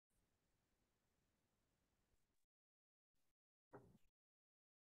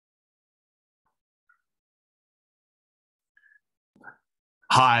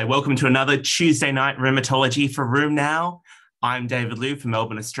Hi, welcome to another Tuesday night rheumatology for Room Now. I'm David Liew from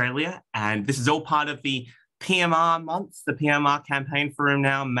Melbourne, Australia, and this is all part of the PMR month, the PMR campaign for Room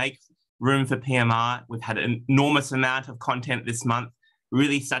Now, Make Room for PMR. We've had an enormous amount of content this month,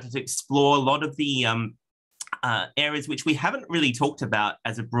 really started to explore a lot of the areas which we haven't really talked about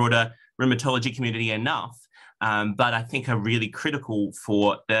as a broader rheumatology community enough, but I think are really critical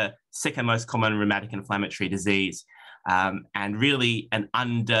for the second most common rheumatic inflammatory disease. And really an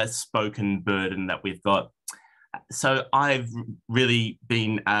underspoken burden that we've got. So I've really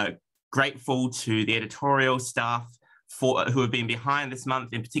been grateful to the editorial staff who have been behind this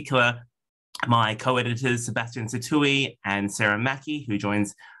month, in particular, my co-editors, Sebastian Satui and Sarah Mackie, who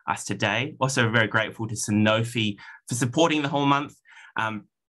joins us today. Also very grateful to Sanofi for supporting the whole month,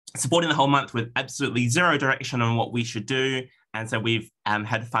 with absolutely zero direction on what we should do. And so we've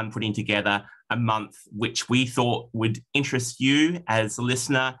had fun putting together a month which we thought would interest you as a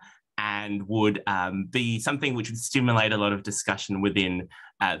listener and would be something which would stimulate a lot of discussion within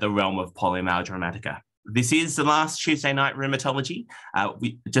the realm of polymyalgia rheumatica. This is the last Tuesday night rheumatology.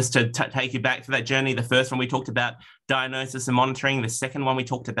 Just to take you back to that journey, the first one we talked about diagnosis and monitoring, the second one we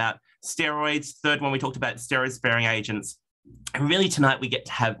talked about steroids, third one we talked about steroid-sparing agents. And really tonight we get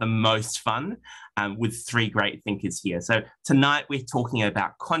to have the most fun with three great thinkers here. So tonight we're talking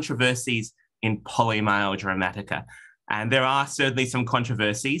about controversies in polymyalgia rheumatica. And there are certainly some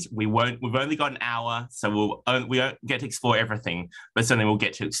controversies. We've only got an hour, so we won't get to explore everything, but certainly we'll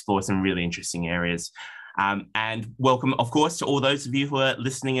get to explore some really interesting areas. And welcome, of course, to all those of you who are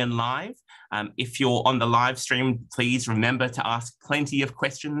listening in live. If you're on the live stream, please remember to ask plenty of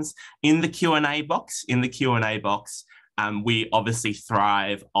questions in the Q&A box. We obviously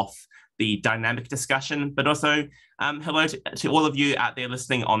thrive off the dynamic discussion, but also hello to all of you out there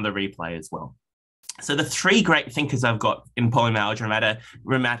listening on the replay as well. So the three great thinkers I've got in polymyalgia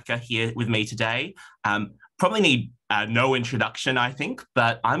rheumatica here with me today probably need no introduction, I think,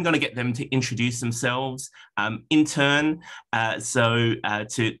 but I'm going to get them to introduce themselves in turn. So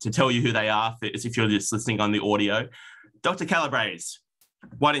to tell you who they are, if you're just listening on the audio. Dr. Calabrese,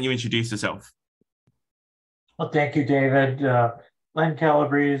 why don't you introduce yourself? Well, thank you, David. Len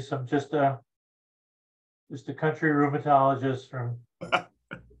Calabrese. I'm just a country rheumatologist from the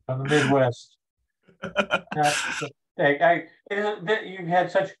Midwest. You've had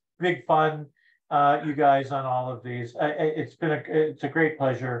such big fun, you guys, on all of these. It's a great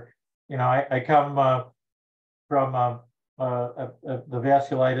pleasure. You know, I come from the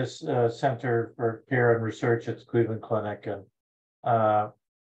Vasculitis Center for Care and Research at the Cleveland Clinic, and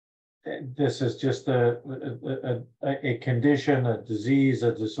this is just a condition, a disease,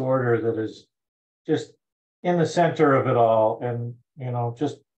 a disorder that is just in the center of it all, and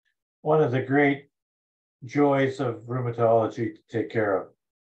just one of the great joys of rheumatology to take care of.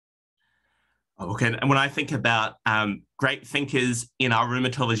 Okay, and when I think about great thinkers in our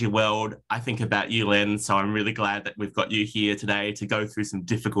rheumatology world, I think about you, Len, so I'm really glad that we've got you here today to go through some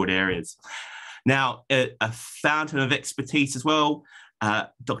difficult areas. Now, a fountain of expertise as well,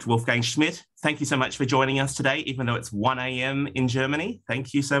 Dr. Wolfgang Schmidt, thank you so much for joining us today, even though it's 1 a.m. in Germany.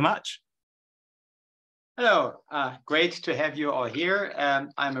 Thank you so much. Hello, great to have you all here.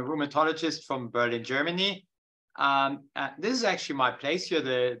 I'm a rheumatologist from Berlin, Germany. This is actually my place here,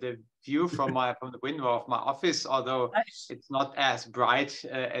 the view from the window of my office, although nice. It's not as bright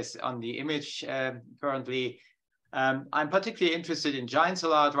as on the image currently. I'm particularly interested in giant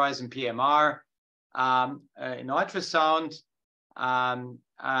cell arteries and PMR, in ultrasound.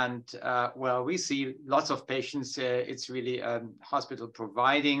 Well, we see lots of patients. It's really hospital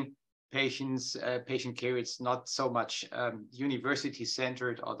providing patients, patient care. It's not so much university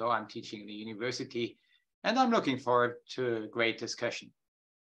centered, although I'm teaching in the university, and I'm looking forward to a great discussion.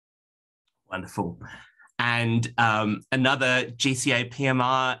 Wonderful. And another GCA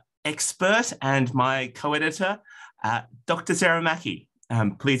PMR expert and my co-editor, Dr. Sarah Mackie.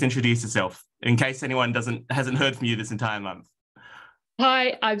 Please introduce yourself in case anyone hasn't heard from you this entire month.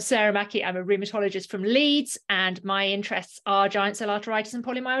 Hi, I'm Sarah Mackie. I'm a rheumatologist from Leeds, and my interests are giant cell arteritis and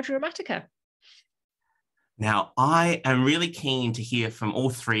polymyalgia rheumatica. Now, I am really keen to hear from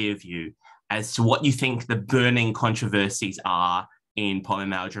all three of you as to what you think the burning controversies are in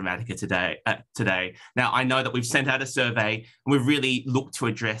polymyalgia rheumatica today. Now, I know that we've sent out a survey and we've really looked to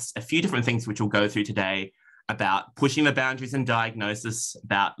address a few different things which we'll go through today about pushing the boundaries in diagnosis,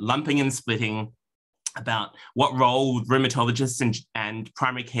 about lumping and splitting, about what role rheumatologists and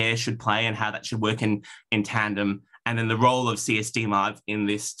primary care should play and how that should work in tandem, and then the role of CSD-MARD in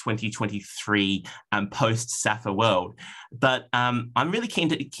this 2023 post-SAFA world. But I'm really keen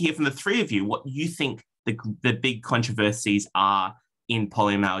to hear from the three of you what you think the big controversies are in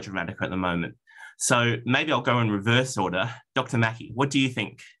polymyalgia rheumatica at the moment. So maybe I'll go in reverse order. Dr. Mackie, what do you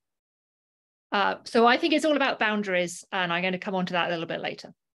think? So I think it's all about boundaries, and I'm going to come on to that a little bit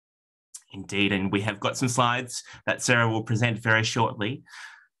later. Indeed, and we have got some slides that Sarah will present very shortly.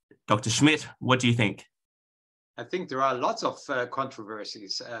 Dr. Schmidt, what do you think? I think there are lots of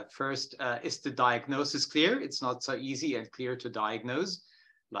controversies. First, is the diagnosis clear? It's not so easy and clear to diagnose,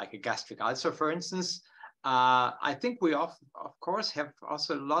 like a gastric ulcer, for instance. I think we, of course, have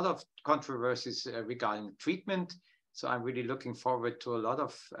also a lot of controversies regarding treatment. So I'm really looking forward to a lot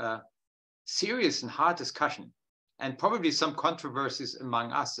of serious and hard discussion, and probably some controversies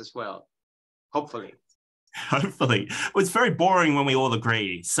among us as well, hopefully. Hopefully. Well, it's very boring when we all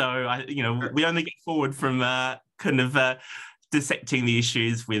agree. So, we only get forward from dissecting the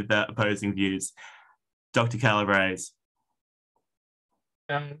issues with opposing views. Dr. Calabrese.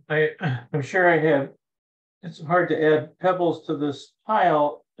 I'm sure it's hard to add pebbles to this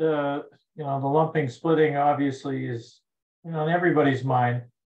pile. The lumping splitting obviously is, in everybody's mind.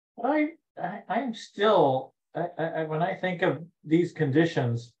 But I'm still, when I think of these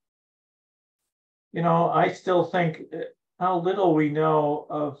conditions, I still think how little we know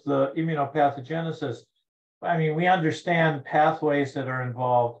of the immunopathogenesis. I mean, we understand pathways that are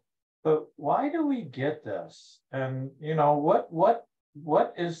involved, but why do we get this? And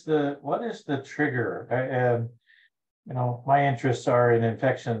what is the trigger? And my interests are in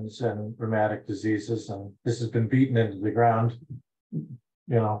infections and rheumatic diseases, and this has been beaten into the ground.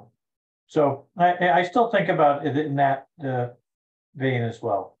 So I still think about it in that vein as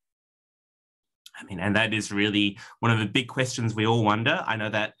well. I mean, and that is really one of the big questions we all wonder. I know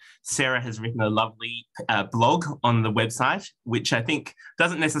that Sarah has written a lovely blog on the website, which I think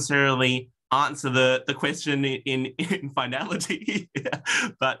doesn't necessarily answer the question in finality,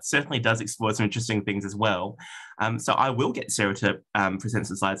 but certainly does explore some interesting things as well. So I will get Sarah to present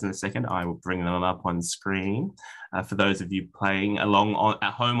some slides in a second. I will bring them up on screen for those of you playing along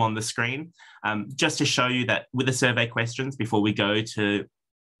at home on the screen, just to show you that with the survey questions before we go to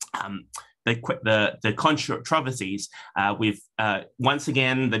the controversies, we've once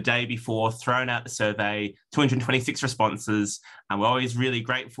again the day before thrown out the survey, 226 responses, and we're always really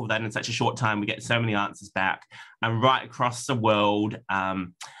grateful that in such a short time we get so many answers back, and right across the world,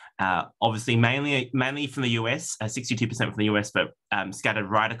 obviously mainly from the US, 62% from the US, but scattered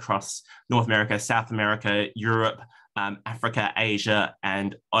right across North America, South America, Europe, Africa, Asia,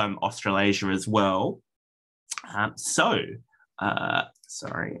 and Australasia as well. So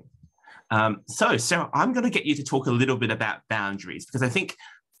Sarah, I'm going to get you to talk a little bit about boundaries, because I think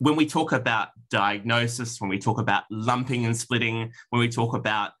when we talk about diagnosis, when we talk about lumping and splitting, when we talk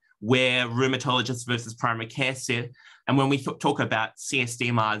about where rheumatologists versus primary care sit, and when we talk about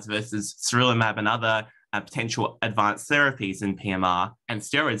CSDMARs versus sarilumab and other potential advanced therapies in PMR and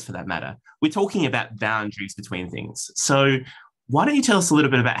steroids for that matter, we're talking about boundaries between things. So why don't you tell us a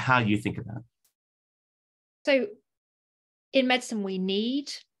little bit about how you think about it? So in medicine, we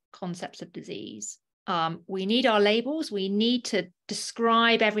need concepts of disease. We need our labels. We need to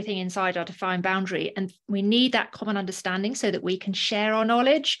describe everything inside our defined boundary, and we need that common understanding so that we can share our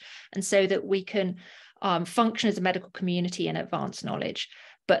knowledge and so that we can function as a medical community and advance knowledge.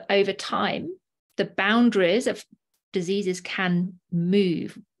 But over time, the boundaries of diseases can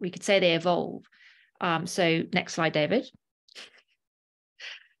move. We could say they evolve. So next slide, David.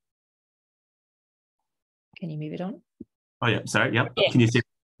 Can you move it on? Oh yeah, sorry, yeah. Yeah. Can you see?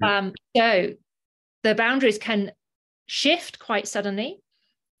 So the boundaries can shift quite suddenly.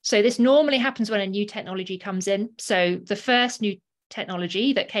 So this normally happens when a new technology comes in. So the first new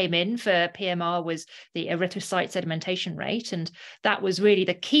technology that came in for PMR was the erythrocyte sedimentation rate. And that was really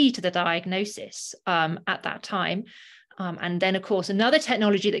the key to the diagnosis at that time. And then, of course, another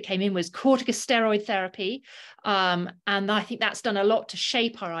technology that came in was corticosteroid therapy. And I think that's done a lot to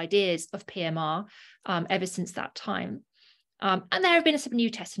shape our ideas of PMR ever since that time. And there have been some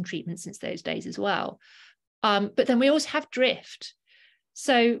new tests and treatments since those days as well. But then we also have drift.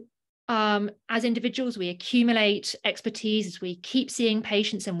 So as individuals, we accumulate expertise as we keep seeing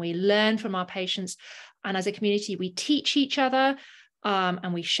patients and we learn from our patients. And as a community, we teach each other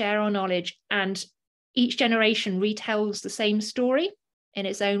and we share our knowledge. And each generation retells the same story in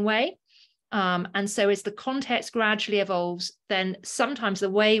its own way. And so as the context gradually evolves, then sometimes the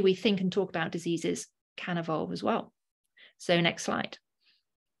way we think and talk about diseases can evolve as well. So next slide.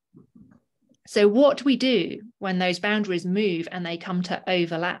 So what do we do when those boundaries move and they come to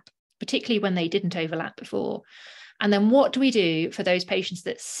overlap, particularly when they didn't overlap before? And then what do we do for those patients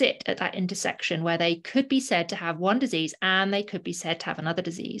that sit at that intersection where they could be said to have one disease and they could be said to have another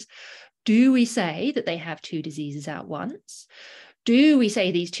disease? Do we say that they have two diseases at once? Do we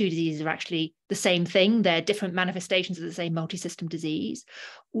say these two diseases are actually the same thing? They're different manifestations of the same multisystem disease?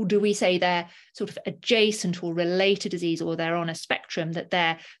 Or do we say they're sort of adjacent or related disease, or they're on a spectrum, that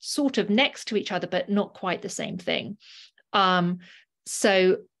they're sort of next to each other, but not quite the same thing?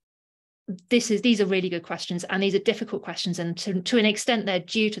 So these are really good questions, and these are difficult questions. And to an extent, they're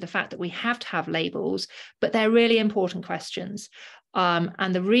due to the fact that we have to have labels, but they're really important questions.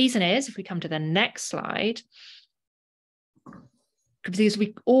 And the reason is, if we come to the next slide, because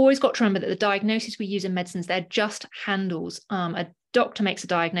we always got to remember that the diagnoses we use in medicines, they're just handles. A doctor makes a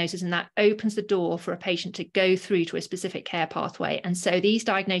diagnosis, and that opens the door for a patient to go through to a specific care pathway. And so these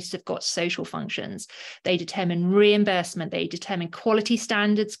diagnoses have got social functions. They determine reimbursement, they determine quality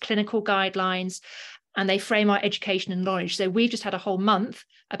standards, clinical guidelines, and they frame our education and knowledge. So we've just had a whole month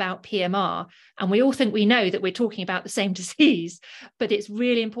about PMR, and we all think we know that we're talking about the same disease, but it's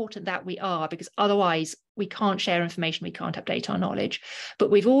really important that we are, because otherwise we can't share information, we can't update our knowledge.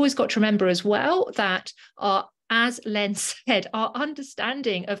 But we've always got to remember as well that as Len said, our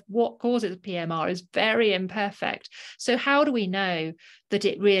understanding of what causes PMR is very imperfect. So how do we know that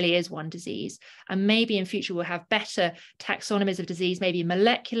it really is one disease? And maybe in future we'll have better taxonomies of disease, maybe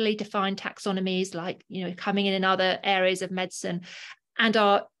molecularly defined taxonomies, like, you know, coming in other areas of medicine. And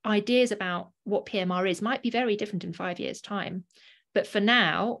our ideas about what PMR is might be very different in 5 years' time. But for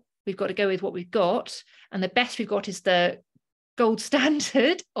now, we've got to go with what we've got. And the best we've got is the gold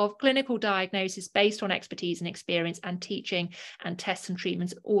standard of clinical diagnosis based on expertise and experience and teaching and tests and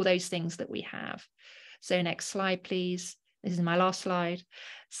treatments, all those things that we have. So next slide, please. This is my last slide.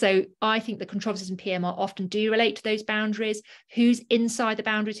 So I think the controversies in PMR often do relate to those boundaries. Who's inside the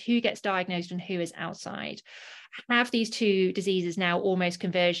boundaries, who gets diagnosed and who is outside? Have these two diseases now almost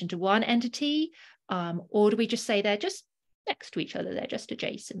converged into one entity? Or do we just say they're just next to each other, they're just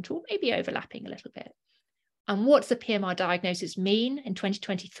adjacent, or maybe overlapping a little bit? And what's the PMR diagnosis mean in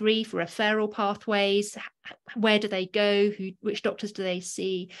 2023 for referral pathways? Where do they go? Which doctors do they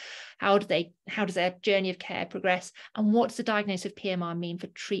see? How does their journey of care progress? And what's the diagnosis of PMR mean for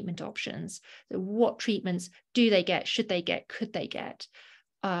treatment options? So what treatments do they get? Should they get? Could they get?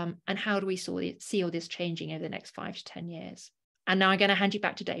 And how do we see all this changing over the next 5 to 10 years? And now I'm going to hand you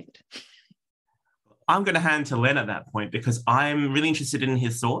back to David. I'm going to hand to Len at that point, because I'm really interested in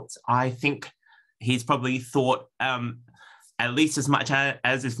his thoughts. I think he's probably thought at least as much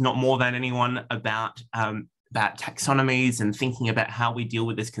as, if not more than anyone, about taxonomies and thinking about how we deal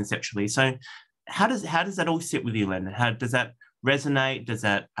with this conceptually. So how does that all sit with you, Len? How does that resonate? Does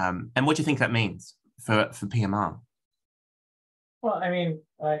that and what do you think that means for PMR? Well, I mean,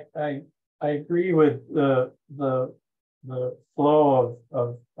 I agree with the flow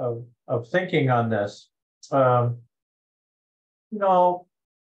of thinking on this. You know,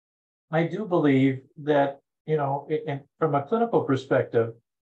 I do believe that, you know, from a clinical perspective,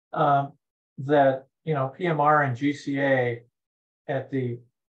 that, you know, PMR and GCA at the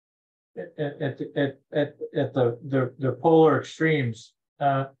polar extremes,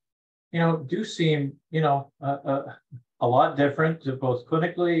 you know, do seem, you know, a lot different to both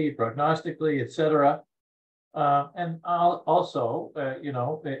clinically, prognostically, et cetera. And also, you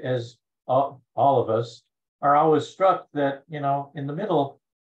know, as all of us are always struck that, you know, in the middle,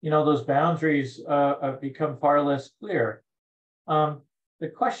 you know, those boundaries become far less clear. The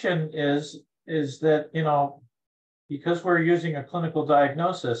question is that, you know, because we're using a clinical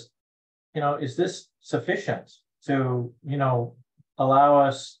diagnosis, you know, is this sufficient to, you know, allow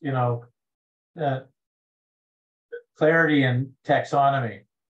us, you know, clarity in taxonomy?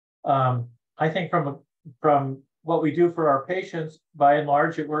 I think from what we do for our patients, by and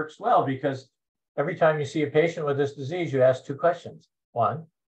large, it works well, because every time you see a patient with this disease, you ask two questions. One,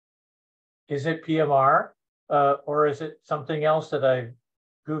 is it PMR, or is it something else that I've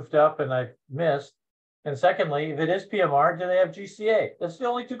goofed up and I've missed? And secondly, if it is PMR, do they have GCA? That's the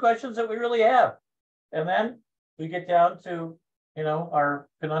only two questions that we really have. And then we get down to, you know, our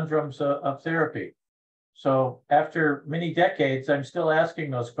conundrums of therapy. So after many decades, I'm still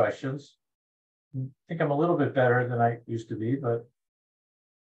asking those questions. I think I'm a little bit better than I used to be, but.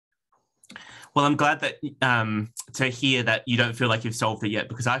 Well, I'm glad that to hear that you don't feel like you've solved it yet,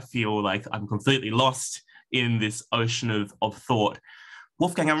 because I feel like I'm completely lost in this ocean of thought.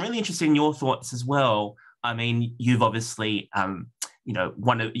 Wolfgang, I'm really interested in your thoughts as well. I mean, you've obviously, you know,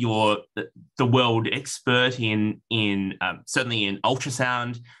 the world expert in certainly in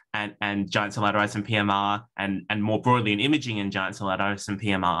ultrasound and giant cell arteritis and PMR, and more broadly in imaging in giant cell arteritis and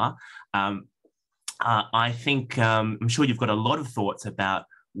PMR. I think I'm sure you've got a lot of thoughts about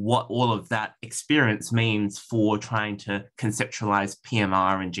what all of that experience means for trying to conceptualize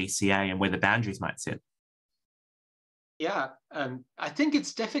PMR and GCA and where the boundaries might sit. Yeah, I think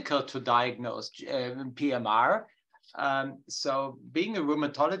it's difficult to diagnose PMR. So being a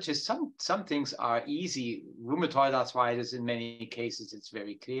rheumatologist, some things are easy. Rheumatoid arthritis, in many cases, it's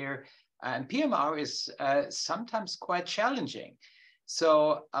very clear. And PMR is sometimes quite challenging.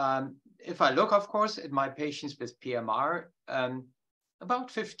 So if I look, of course, at my patients with PMR, about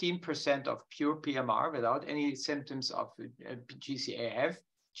 15% of pure PMR without any symptoms of GCA have.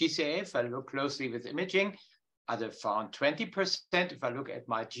 GCA, if I look closely with imaging, are found 20%. If I look at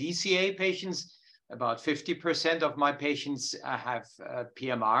my GCA patients, about 50% of my patients have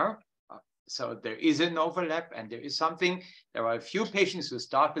PMR. So there is an overlap and there is something. There are a few patients who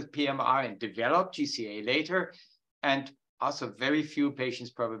start with PMR and develop GCA later, and also very few patients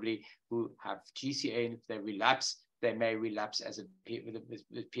probably who have GCA, and if they relapse, they may relapse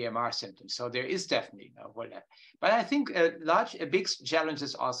with PMR symptoms. So there is definitely an overlap. But I think a big challenge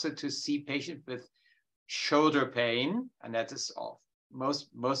is also to see patients with shoulder pain, and that is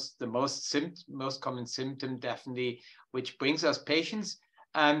the most common symptom, definitely, which brings us patients.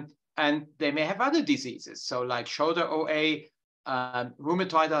 And they may have other diseases, so like shoulder OA,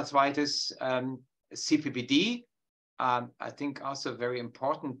 rheumatoid arthritis, CPPD. I think also very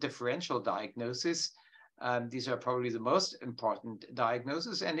important differential diagnosis. These are probably the most important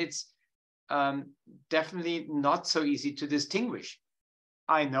diagnoses, and it's definitely not so easy to distinguish.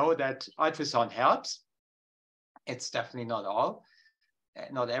 I know that ultrasound helps. It's definitely not all,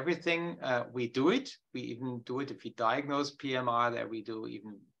 not everything. We do it. We even do it if we diagnose PMR, that we do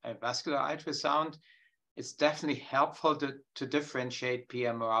even a vascular ultrasound. It's definitely helpful to differentiate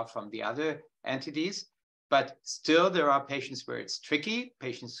PMR from the other entities, but still there are patients where it's tricky,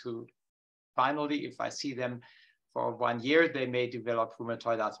 patients who finally, if I see them for 1 year, they may develop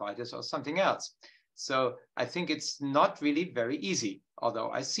rheumatoid arthritis or something else. So I think it's not really very easy,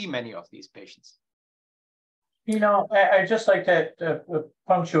 although I see many of these patients. You know, I just like to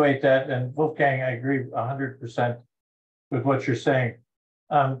punctuate that, and Wolfgang, I agree 100% with what you're saying.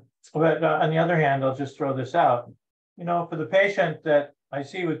 But on the other hand, I'll just throw this out. You know, for the patient that I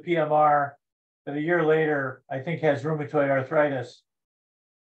see with PMR that a year later I think has rheumatoid arthritis,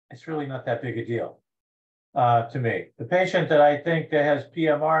 it's really not that big a deal to me. The patient that I think that has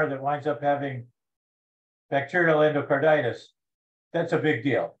PMR that winds up having bacterial endocarditis, that's a big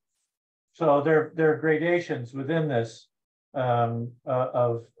deal. So there are gradations within this of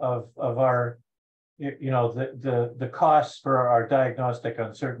our, you know, the costs for our diagnostic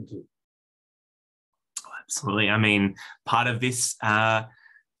uncertainty. Absolutely. I mean, part of this,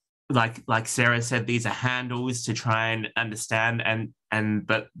 like Sarah said, these are handles to try and understand,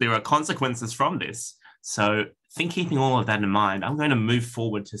 but there are consequences from this. So keeping all of that in mind, I'm going to move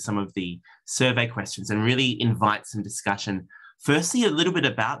forward to some of the survey questions and really invite some discussion. Firstly, a little bit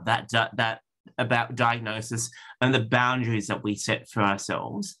about about diagnosis and the boundaries that we set for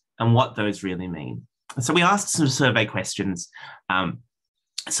ourselves and what those really mean. So we asked some survey questions.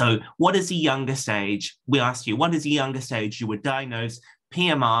 So what is the youngest age? We asked you, what is the youngest age you would diagnose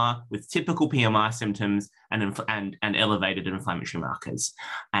PMR with typical PMR symptoms and elevated inflammatory markers?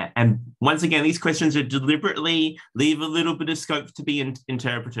 And once again, these questions are deliberately leave a little bit of scope to be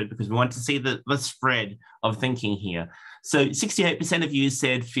interpreted because we want to see the spread of thinking here. So 68% of you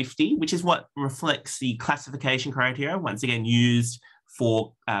said 50, which is what reflects the classification criteria, once again used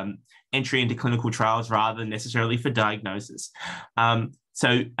for entry into clinical trials rather than necessarily for diagnosis.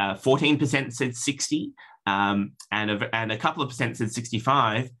 So 14% said 60, and a couple of percent said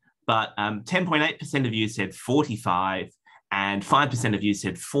 65, but 10.8% of you said 45, and 5% of you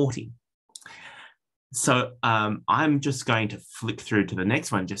said 40. So I'm just going to flick through to the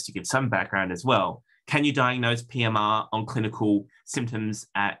next one just to give some background as well. Can you diagnose PMR on clinical symptoms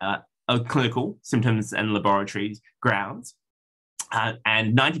and laboratory grounds?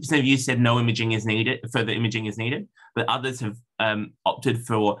 And 90% of you said no imaging is needed, further imaging is needed, but others have opted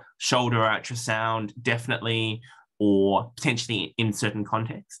for shoulder ultrasound, definitely, or potentially in certain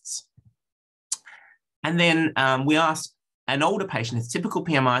contexts. And then we asked, an older patient has typical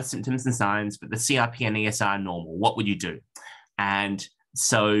PMR symptoms and signs, but the CRP and ESR are normal. What would you do? And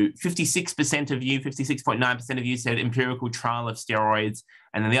so 56% of you, 56.9% of you said empirical trial of steroids,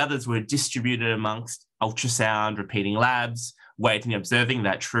 and then the others were distributed amongst ultrasound, repeating labs, waiting, observing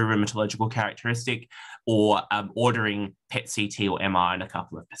that true rheumatological characteristic, or ordering PET CT or MR in a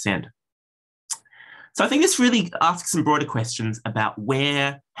couple of percent. So I think this really asks some broader questions about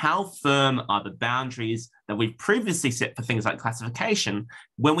how firm are the boundaries that we've previously set for things like classification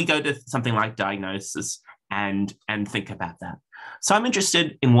when we go to something like diagnosis and think about that. So I'm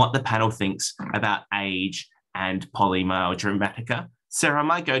interested in what the panel thinks about age and polymyalgia rheumatica. Sarah, I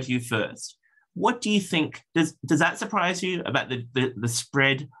might go to you first. What do you think, does that surprise you about the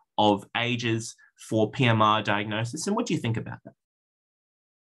spread of ages for PMR diagnosis? And what do you think about that?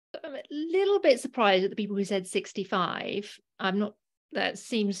 I'm a little bit surprised at the people who said 65. That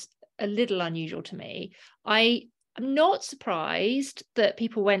seems a little unusual to me. I'm not surprised that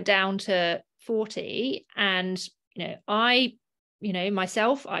people went down to 40, and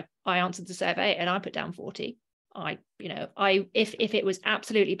myself, I answered the survey and I put down 40. If it was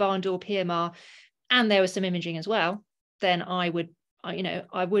absolutely barn door PMR and there was some imaging as well, then I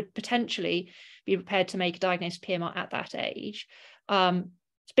would potentially be prepared to make a diagnosis of PMR at that age. It's a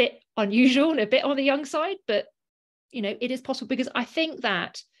bit unusual and a bit on the young side, but it is possible, because I think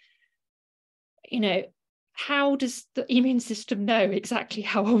that, how does the immune system know exactly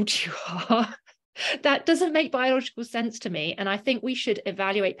how old you are? That doesn't make biological sense to me. And I think we should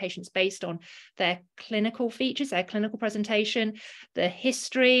evaluate patients based on their clinical features, their clinical presentation, the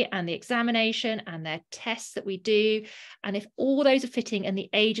history and the examination and their tests that we do. And if all those are fitting and the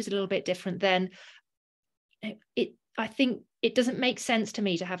age is a little bit different, then I think it doesn't make sense to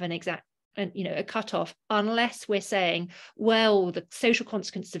me to have an exact a cutoff, unless we're saying, well, the social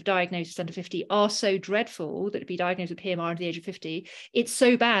consequences of diagnosis under 50 are so dreadful that to be diagnosed with PMR under the age of 50, it's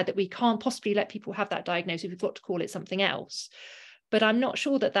so bad that we can't possibly let people have that diagnosis. We've got to call it something else. But I'm not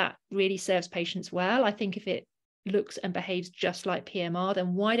sure that really serves patients well. I think if it looks and behaves just like PMR,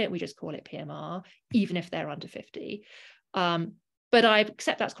 then why don't we just call it PMR, even if they're under 50? But I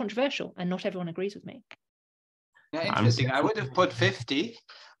accept that's controversial and not everyone agrees with me. Yeah, interesting. I would have put 50.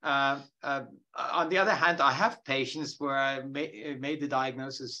 On the other hand, I have patients where I made the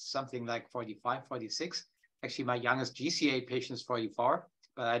diagnosis something like 45, 46. Actually, my youngest GCA patient is 44,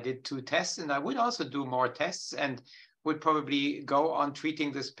 but I did 2 tests, and I would also do more tests and would probably go on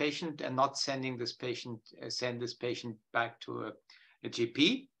treating this patient and not send this patient back to a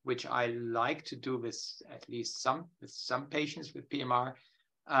GP, which I like to do with at least some patients with PMR.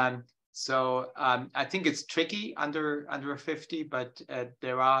 So I think it's tricky under 50, but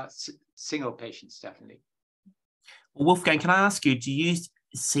there are single patients, definitely. Wolfgang, can I ask you, do you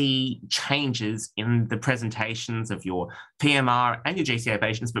see changes in the presentations of your PMR and your GCA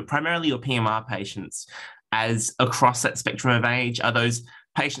patients, but primarily your PMR patients, as across that spectrum of age? Are those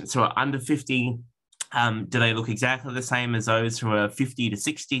patients who are under 50, do they look exactly the same as those who are 50 to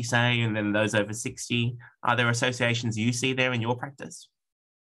 60, say, and then those over 60? Are there associations you see there in your practice?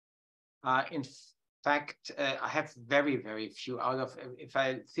 In fact, I have very, very few out of, if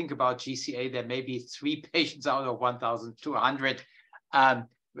I think about GCA, there may be 3 patients out of 1,200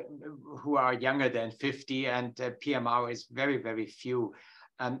 who are younger than 50, and PMR is very, very few.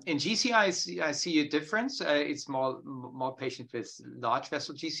 In GCA, I see a difference. It's more patients with large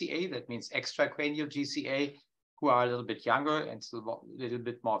vessel GCA, that means extracranial GCA, who are a little bit younger, and a little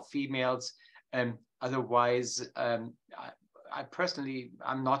bit more females. Otherwise, I personally,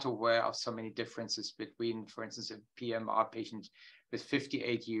 I'm not aware of so many differences between, for instance, a PMR patient with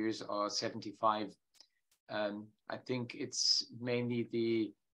 58 years or 75. I think it's mainly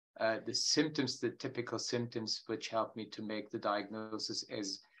the symptoms, the typical symptoms, which help me to make the diagnosis,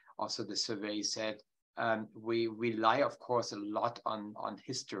 as also the survey said. We rely, of course, a lot on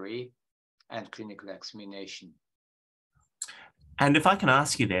history and clinical examination. And if I can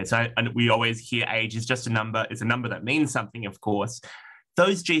ask you this, and we always hear age is just a number, it's a number that means something, of course.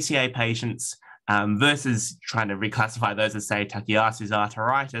 Those GCA patients versus trying to reclassify those as, say, Takayasu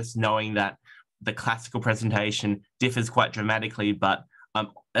arteritis, knowing that the classical presentation differs quite dramatically, but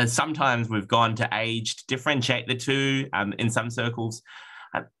sometimes we've gone to age to differentiate the two in some circles.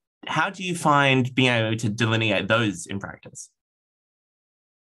 How do you find being able to delineate those in practice?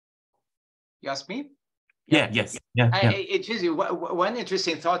 You ask me? Yes. One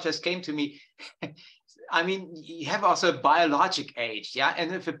interesting thought just came to me. I mean, you have also biologic age, yeah?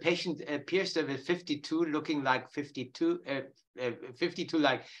 And if a patient appears to be 52 looking like 52, 52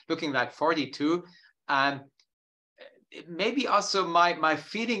 like looking like 42, maybe also my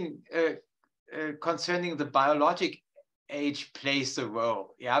feeling concerning the biologic age plays a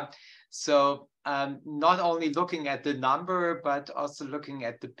role, yeah? So not only looking at the number, but also looking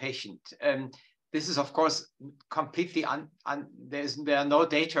at the patient. This is, of course, completely, there are no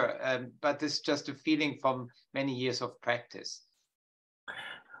data, but it's just a feeling from many years of practice.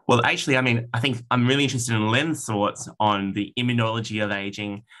 Well, actually, I mean, I think I'm really interested in Len's thoughts on the immunology of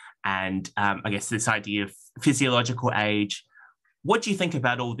aging and I guess this idea of physiological age. What do you think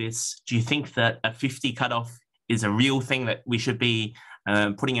about all this? Do you think that a 50 cutoff is a real thing that we should be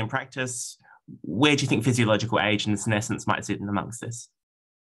putting in practice? Where do you think physiological age and senescence might sit in amongst this?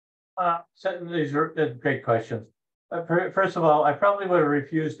 So these are great questions. first of all, I probably would have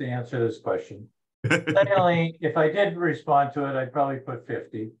refused to answer this question. Secondly, if I did respond to it, I'd probably put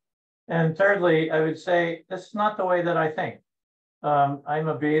 50. And thirdly, I would say this is not the way that I think. I'm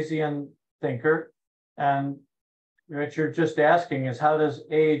a Bayesian thinker, and what you're just asking is how does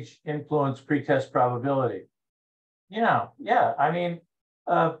age influence pretest probability? Yeah, I mean,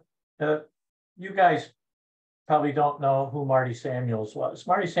 you guys probably don't know who Marty Samuels was.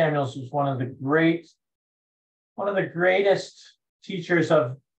 Marty Samuels was one of the greatest teachers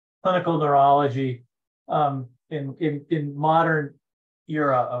of clinical neurology in modern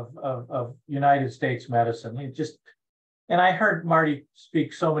era of United States medicine. And I heard Marty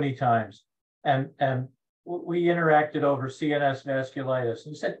speak so many times, and we interacted over CNS vasculitis.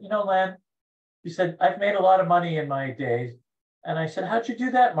 And he said, Len, he said, I've made a lot of money in my days. And I said, how'd you do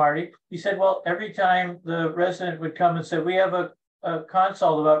that, Marty? He said, well, every time the resident would come and say, we have a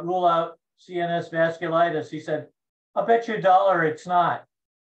consult about rule out CNS vasculitis, he said, I'll bet you $1 it's not.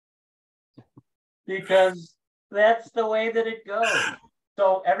 Because that's the way that it goes.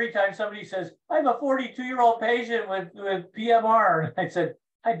 So every time somebody says, I have a 42-year-old patient with PMR, and I said,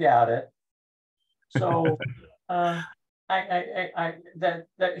 I doubt it. So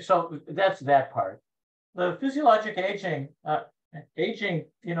so that's that part. The physiologic aging,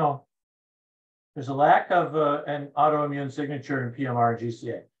 there's a lack of an autoimmune signature in PMR and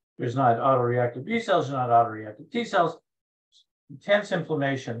GCA. There's not autoreactive B cells, there's not autoreactive T cells, intense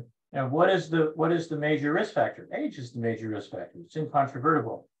inflammation. And what is the major risk factor? Age is the major risk factor. It's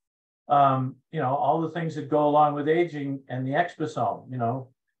incontrovertible. All the things that go along with aging and the exposome,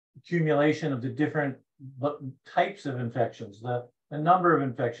 accumulation of the different types of infections, the number of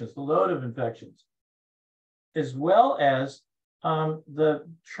infections, the load of infections, as well as the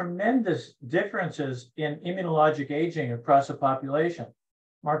tremendous differences in immunologic aging across a population.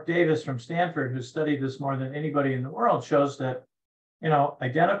 Mark Davis from Stanford, who studied this more than anybody in the world, shows that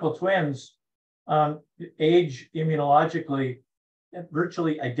identical twins age immunologically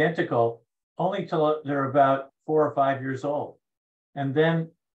virtually identical only till they're about 4 or 5 years old. And then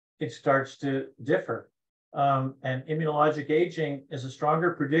it starts to differ. And immunologic aging is a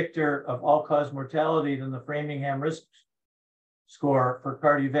stronger predictor of all-cause mortality than the Framingham risk score for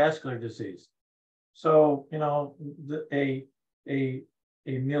cardiovascular disease. So, a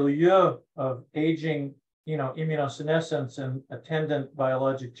milieu of aging immunosenescence and attendant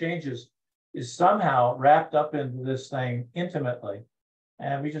biologic changes is somehow wrapped up into this thing intimately.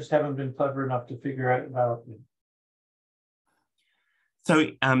 And we just haven't been clever enough to figure it out.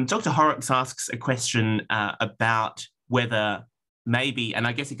 So Dr. Horrocks asks a question about whether maybe, and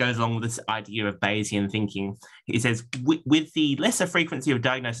I guess it goes along with this idea of Bayesian thinking. He says, with the lesser frequency of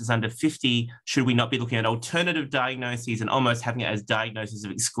diagnosis under 50, should we not be looking at alternative diagnoses and almost having it as diagnosis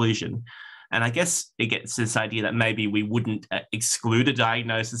of exclusion? And I guess it gets this idea that maybe we wouldn't exclude a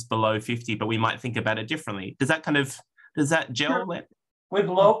diagnosis below 50, but we might think about it differently. Does that gel? Sure. With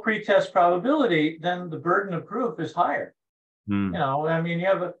low pretest probability, then the burden of proof is higher. You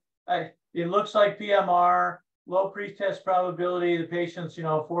have it looks like PMR, low pretest probability, the patient's,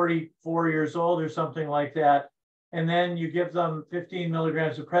 44 years old or something like that. And then you give them 15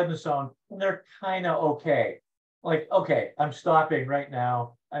 milligrams of prednisone and they're kind of okay. Like, okay, I'm stopping right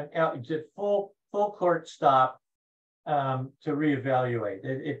now. I'm out to full court stop to reevaluate.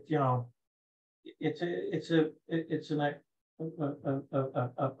 It's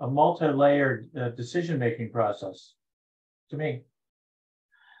a multi-layered decision-making process to me.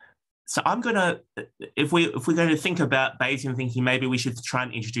 So I'm gonna, if we're going to think about Bayesian thinking, maybe we should try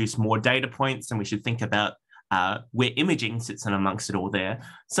and introduce more data points, and we should think about where imaging sits in amongst it all there.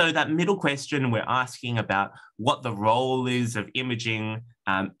 So that middle question, we're asking about what the role is of imaging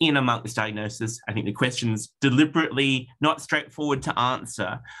in amongst diagnosis. I think the question's deliberately not straightforward to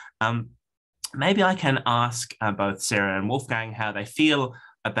answer. Maybe I can ask both Sarah and Wolfgang how they feel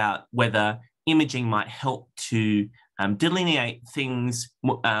about whether imaging might help to delineate things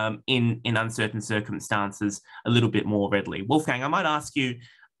in uncertain circumstances a little bit more readily. Wolfgang, I might ask you,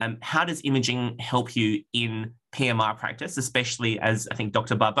 how does imaging help you in PMR practice, especially as I think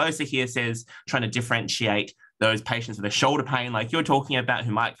Dr. Barbosa here says, trying to differentiate those patients with a shoulder pain like you're talking about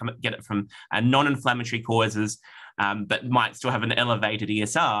who might get it from non-inflammatory causes, but might still have an elevated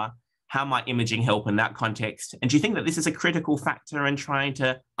ESR. How might imaging help in that context? And do you think that this is a critical factor in trying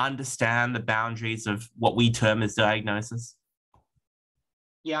to understand the boundaries of what we term as diagnosis?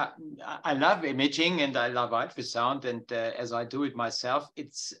 Yeah, I love imaging and I love ultrasound, and as I do it myself,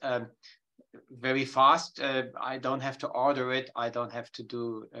 it's very fast. I don't have to order it. I don't have to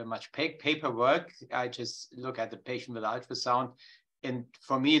do much paperwork. I just look at the patient with ultrasound, and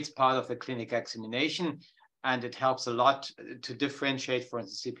for me, it's part of the clinical examination. and it helps a lot to differentiate, for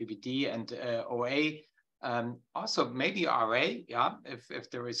instance, CPVD and OA. Also maybe RA, yeah, if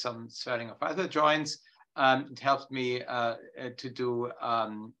there is some swelling of other joints. It helps me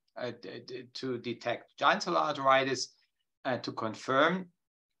to detect giant cell arteritis, to confirm.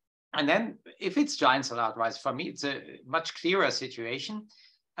 And then if it's giant cell arteritis, for me, it's a much clearer situation.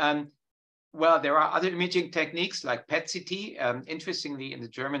 Well, there are other imaging techniques like PET-CT. Interestingly, in the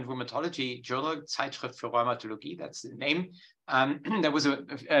German Rheumatology Journal, Zeitschrift für Rheumatologie, that's the name, there was a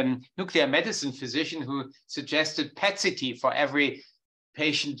nuclear medicine physician who suggested PET-CT for every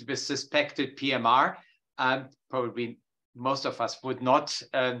patient with suspected PMR. Probably most of us would not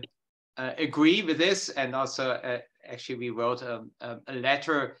agree with this. And also, actually, we wrote a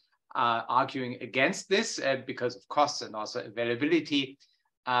letter arguing against this because of costs and also availability.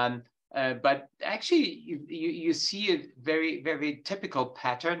 But actually, you see a very, very typical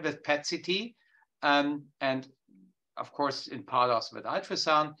pattern with PET-CT, and of course, in part also with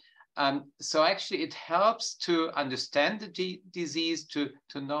ultrasound. So actually, it helps to understand the disease, to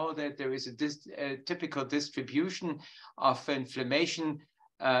know that there is a typical distribution of inflammation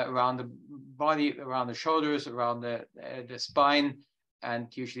around the body, around the shoulders, around the spine,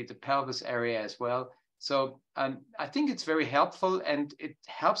 and usually the pelvis area as well. So I think it's very helpful, and it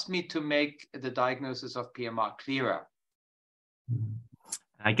helps me to make the diagnosis of PMR clearer.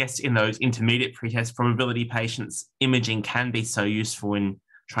 I guess in those intermediate pretest probability patients, imaging can be so useful in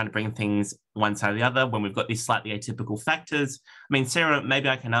trying to bring things one side or the other when we've got these slightly atypical factors. I mean, Sarah, maybe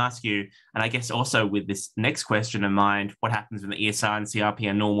I can ask you, and I guess also with this next question in mind, what happens when the ESR and CRP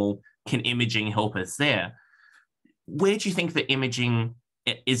are normal? Can imaging help us there? Where do you think the imaging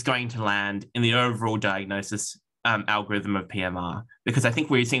is going to land in the overall diagnosis algorithm of PMR? Because I think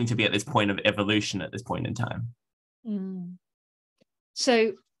we seem to be at this point of evolution at this point in time.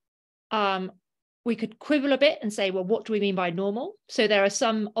 So we could quibble a bit and say, well, what do we mean by normal? So there are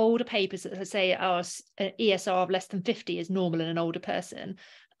some older papers that say an ESR of less than 50 is normal in an older person.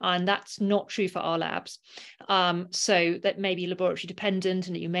 And that's not true for our labs. So that may be laboratory dependent,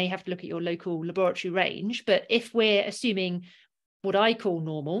 and you may have to look at your local laboratory range. But if we're assuming what I call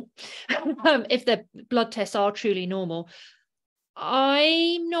normal, if the blood tests are truly normal,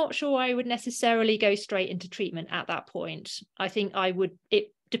 I'm not sure I would necessarily go straight into treatment at that point. I think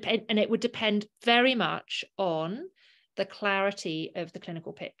it would depend very much on the clarity of the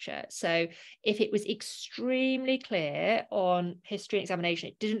clinical picture. So if it was extremely clear on history and examination,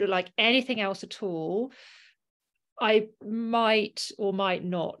 it didn't look like anything else at all, I might or might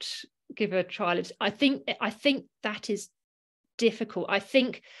not give a trial. I think that is difficult. I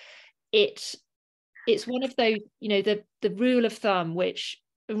think it's one of those, the rule of thumb, which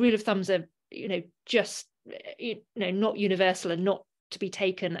the rule of thumbs are, just, not universal and not to be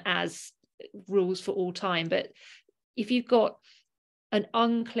taken as rules for all time. But if you've got an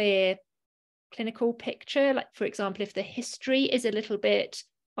unclear clinical picture, like, for example, if the history is a little bit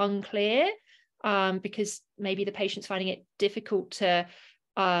unclear, because maybe the patient's finding it difficult to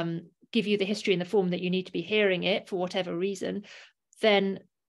give you the history in the form that you need to be hearing it for whatever reason, then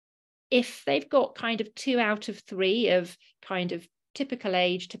if they've got kind of 2 out of 3 of kind of typical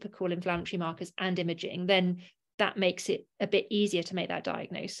age, typical inflammatory markers and imaging, then that makes it a bit easier to make that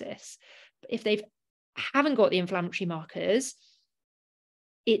diagnosis. But if they haven't got the inflammatory markers,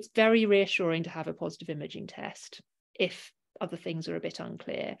 it's very reassuring to have a positive imaging test if other things are a bit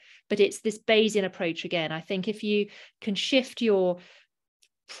unclear. But it's this Bayesian approach again. I think if you can shift your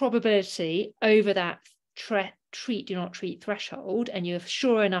probability over that treat, do not treat threshold, and you're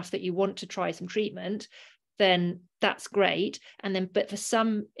sure enough that you want to try some treatment, then that's great. And then, but for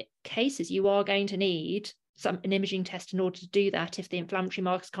some cases, you are going to need an imaging test in order to do that. If the inflammatory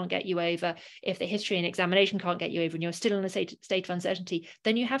markers can't get you over, if the history and examination can't get you over, and you're still in a state of uncertainty,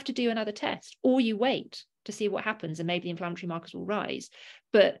 then you have to do another test, or you wait to see what happens, and maybe the inflammatory markers will rise.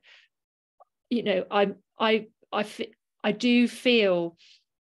 But I do feel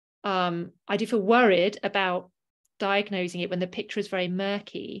worried about diagnosing it when the picture is very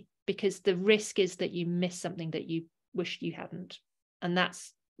murky, because the risk is that you miss something that you wished you hadn't. And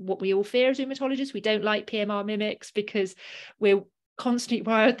that's what we all fear as rheumatologists. We don't like PMR mimics because we're constantly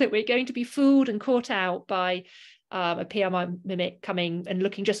worried that we're going to be fooled and caught out by a PMR mimic coming and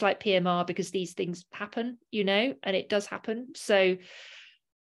looking just like PMR, because these things happen, and it does happen. So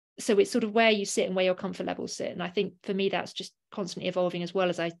it's sort of where you sit and where your comfort levels sit. And I think for me, that's just constantly evolving as well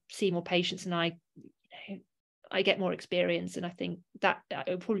as I see more patients and I get more experience. And I think that it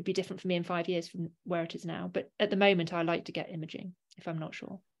will probably be different for me in 5 years from where it is now. But at the moment, I like to get imaging if I'm not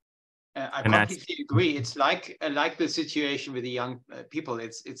sure. I completely agree. It's like the situation with the young people.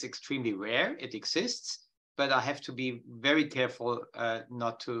 It's extremely rare. It exists. but I have to be very careful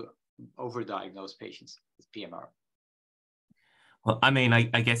not to overdiagnose patients with PMR. Well, I mean,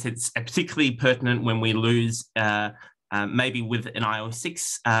 I guess it's particularly pertinent when we lose maybe with an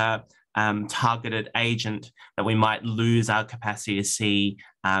IL-6 targeted agent, that we might lose our capacity to see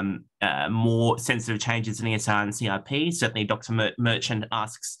more sensitive changes in ESR and CRP. Certainly, Dr. Merchant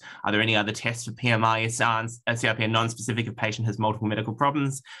asks, are there any other tests for PMR, ESR, and CRP are non-specific if patient has multiple medical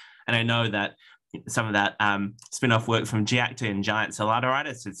problems? And I know that some of that spin-off work from GACTA and giant cell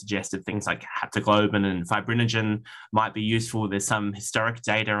arteritis has suggested things like haptoglobin and fibrinogen might be useful. There's some historic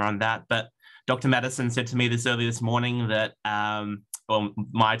data on that. But Dr. Madison said to me early this morning that, well,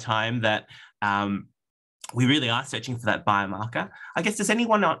 my time, that we really are searching for that biomarker. I guess, does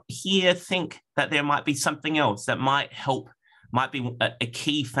anyone here think that there might be something else that might help, might be a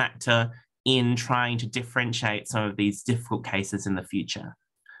key factor in trying to differentiate some of these difficult cases in the future?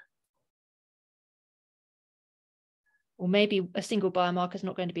 Or maybe a single biomarker is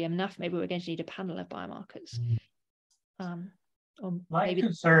not going to be enough. Maybe we're going to need a panel of biomarkers. My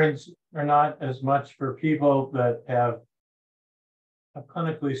concerns are not as much for people that have a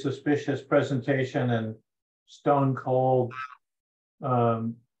clinically suspicious presentation and stone cold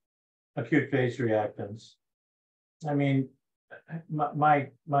acute phase reactants. I mean, my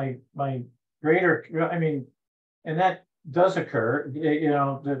greater, I mean, and that does occur. You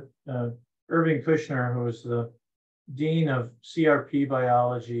know, the Irving Kushner, who was the dean of CRP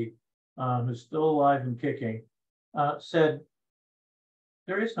biology, who's still alive and kicking, said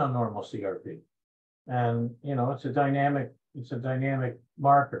there is no normal CRP, and you know it's a dynamic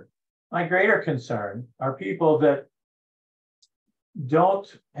marker. My greater concern are people that don't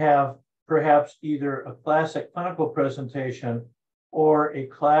have perhaps either a classic clinical presentation or a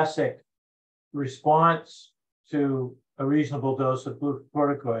classic response to a reasonable dose of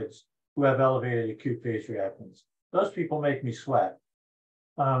glucocorticoids who have elevated acute phase reactants. Those people make me sweat.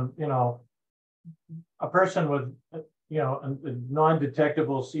 You know, a person with, you know, a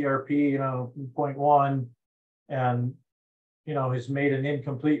non-detectable CRP, you know, 0.1, and, you know, has made an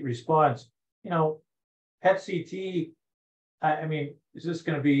incomplete response. You know, PET CT, I mean, is this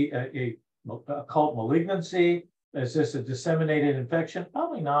going to be a occult malignancy? Is this a disseminated infection?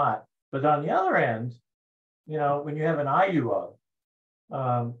 Probably not. But on the other end, you know, when you have an IUO,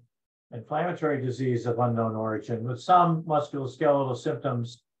 inflammatory disease of unknown origin with some musculoskeletal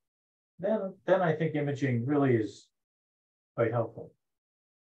symptoms, then I think imaging really is quite helpful.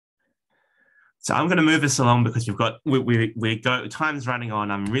 So I'm going to move us along because time's running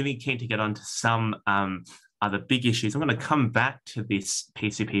on. I'm really keen to get on to some other big issues. I'm going to come back to this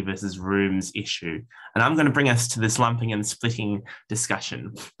PCP versus rooms issue, and I'm going to bring us to this lumping and splitting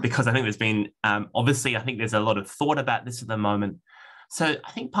discussion, because I think there's been, obviously, I think there's a lot of thought about this at the moment. So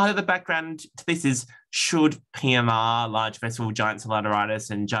I think part of the background to this is, should PMR, large vessel giant cell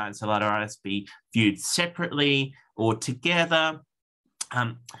arteritis, and giant cell arteritis be viewed separately or together?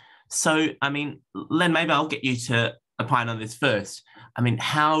 So, I mean, Len, maybe I'll get you to opine on this first. I mean,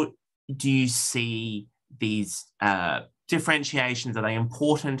 how do you see these differentiations? Are they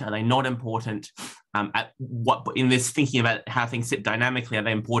important? Are they not important? At what, in this thinking about how things sit dynamically, are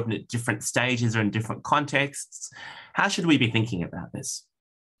they important at different stages or in different contexts? How should we be thinking about this?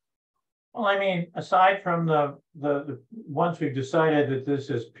 Well, I mean, aside from the once we've decided that this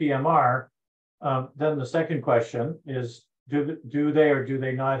is PMR, then the second question is, do they or do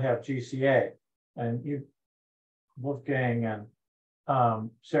they not have GCA? And you, Wolfgang and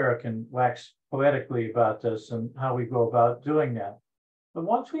Sarah, can wax poetically about this and how we go about doing that. But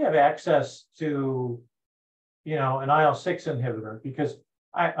once we have access to, you know, an IL-6 inhibitor, because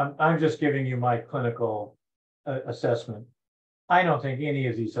I'm just giving you my clinical assessment, I don't think any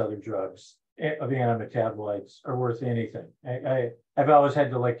of these other drugs of antimetabolites are worth anything. I've always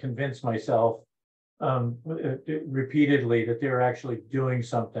had to like convince myself repeatedly that they're actually doing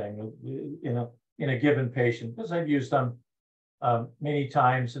something in a given patient, because I've used them many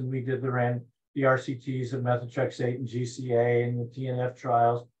times, and we did the RCTs of methotrexate and GCA and the TNF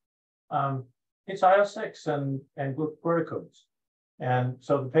trials. It's IL-6 and glucocorticoids. And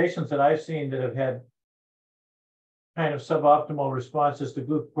so the patients that I've seen that have had kind of suboptimal responses to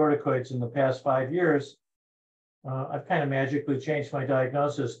glucocorticoids in the past 5 years, I've kind of magically changed my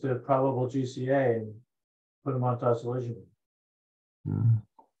diagnosis to probable GCA and put them on tocilizumab.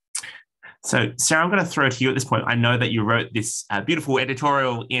 So, Sarah, I'm going to throw to you at this point. I know that you wrote this beautiful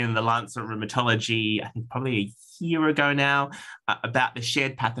editorial in the Lancet Rheumatology, I think probably a year ago now, about the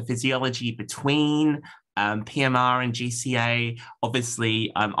shared pathophysiology between PMR and GCA.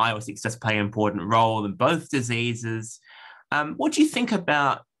 Obviously, IL-6 does play an important role in both diseases. What do you think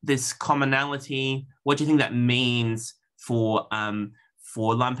about this commonality? What do you think that means for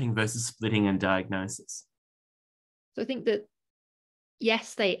lumping versus splitting and diagnosis? So I think that,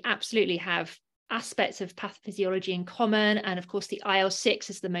 yes, they absolutely have aspects of pathophysiology in common. And of course, the IL-6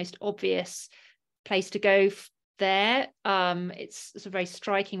 is the most obvious place to go there. It's sort of very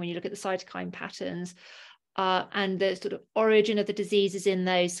striking when you look at the cytokine patterns, and the sort of origin of the disease is in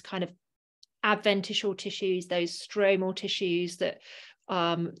those kind of adventitial tissues, those stromal tissues that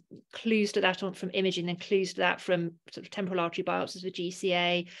clues to that from imaging and clues to that from sort of temporal artery biopsies with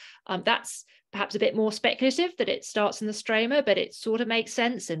GCA. That's perhaps a bit more speculative that it starts in the stroma, but it sort of makes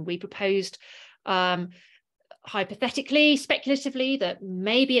sense. And we proposed hypothetically, speculatively, that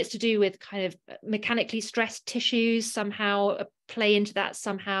maybe it's to do with kind of mechanically stressed tissues somehow play into that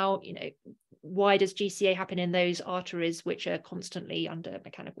somehow. You know, why does GCA happen in those arteries which are constantly under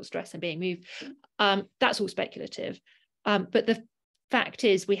mechanical stress and being moved? That's all speculative. But the fact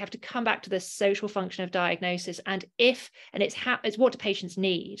is, we have to come back to the social function of diagnosis, and it's what do patients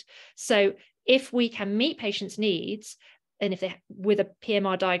need. So if we can meet patients' needs, and if they with a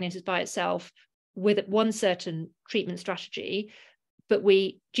PMR diagnosis by itself, with one certain treatment strategy, but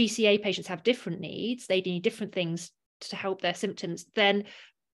GCA patients have different needs, they need different things to help their symptoms, then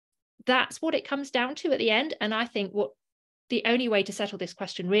that's what it comes down to at the end. And I think what the only way to settle this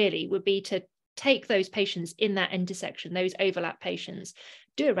question really would be to take those patients in that intersection, those overlap patients,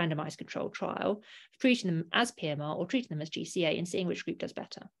 do a randomized controlled trial, treating them as PMR or treating them as GCA and seeing which group does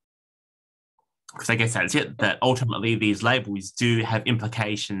better. Because I guess that's it, that ultimately these labels do have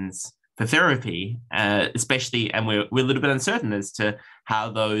implications for therapy, especially, and we're a little bit uncertain as to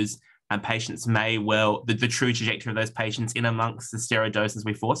how those patients may the true trajectory of those patients in amongst the steroid doses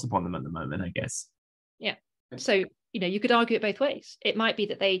we force upon them at the moment, I guess. Yeah. So, you could argue it both ways. It might be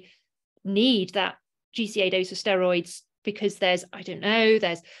that they need that GCA dose of steroids because there's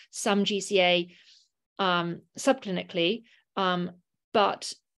some GCA subclinically,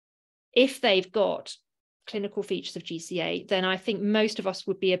 but if they've got clinical features of GCA, then I think most of us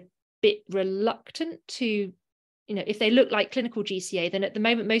would be a bit reluctant to, if they look like clinical GCA, then at the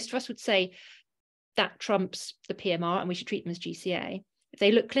moment, most of us would say that trumps the PMR and we should treat them as GCA. If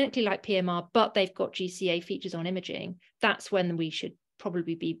they look clinically like PMR, but they've got GCA features on imaging, that's when we should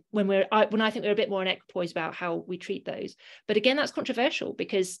probably be, when I think we're a bit more in equipoise about how we treat those. But again, that's controversial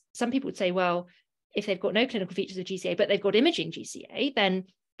because some people would say, well, if they've got no clinical features of GCA, but they've got imaging GCA, then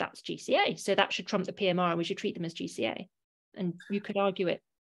that's GCA. So that should trump the PMR and we should treat them as GCA. And you could argue it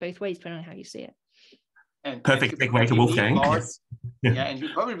both ways, depending on how you see it. And perfect segue to Wolfgang. And you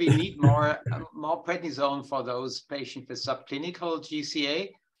probably need more prednisone for those patients with subclinical GCA.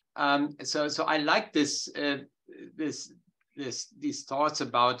 So I like these thoughts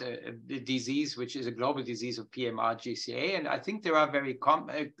about the disease, which is a global disease of PMR GCA, and I think they are very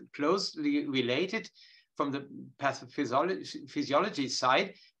closely related from the pathophysiology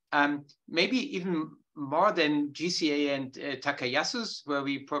side. Maybe even more than GCA and Takayasu, where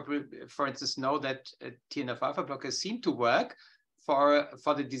we probably, for instance, know that TNF-alpha blockers seem to work for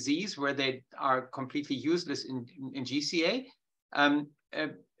the disease where they are completely useless in GCA.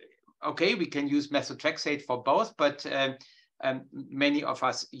 Okay, we can use methotrexate for both, but many of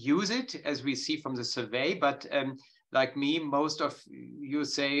us use it, as we see from the survey. But like me, most of you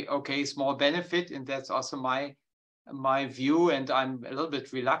say, okay, small benefit, and that's also my view, and I'm a little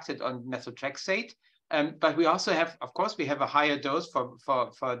bit reluctant on methotrexate. But we also have, of course, we have a higher dose for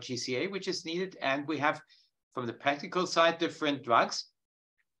GCA, which is needed. And we have, from the practical side, different drugs.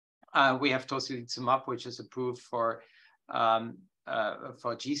 We have tocilizumab, which is approved for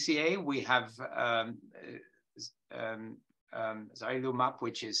GCA. We have xarilumab,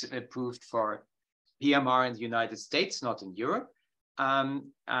 which is approved for PMR in the United States, not in Europe.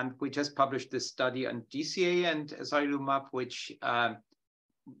 And we just published this study on GCA and xarilumab, which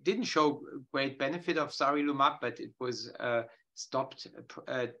didn't show great benefit of xarilumab, but it was stopped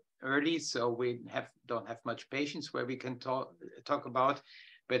early, so we don't have much patients where we can talk about,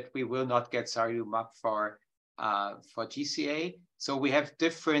 but we will not get xarilumab for GCA. So we have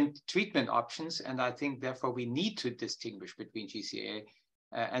different treatment options, and I think therefore we need to distinguish between GCA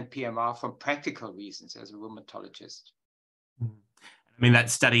and PMR for practical reasons as a rheumatologist. I mean,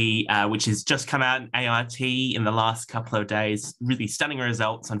 that study, which has just come out in ART in the last couple of days, really stunning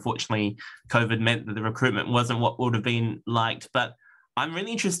results. Unfortunately, COVID meant that the recruitment wasn't what would have been liked. But I'm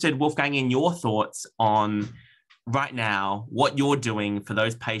really interested, Wolfgang, in your thoughts on right now, what you're doing for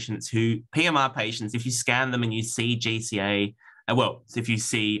those patients PMR patients, if you scan them and you see GCA, if you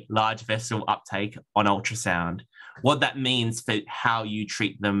see large vessel uptake on ultrasound, what that means for how you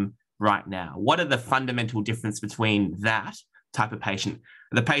treat them right now. What are the fundamental difference between that type of patient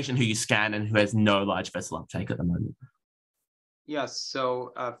the patient who you scan and who has no large vessel uptake at the moment? Yes,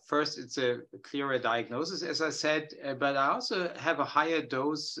 so first it's a clearer diagnosis, as I said, but I also have a higher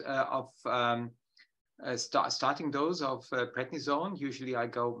dose of starting dose of prednisone. Usually I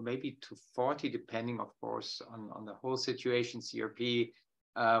go maybe to 40, depending, of course, on the whole situation, CRP,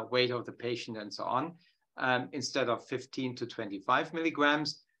 weight of the patient, and so on, instead of 15 to 25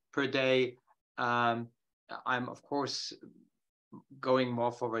 milligrams per day. I'm, of course, going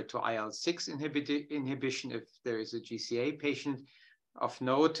more forward to IL-6 inhibition if there is a GCA patient. Of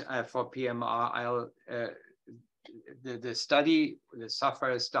note, for PMR, the study, the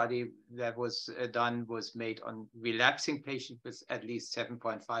SAPPHIRE study that was done was made on relapsing patients with at least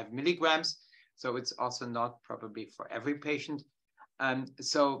 7.5 milligrams. So it's also not probably for every patient. I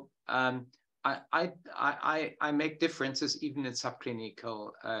make differences even in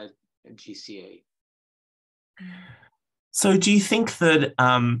subclinical GCA. So do you think that,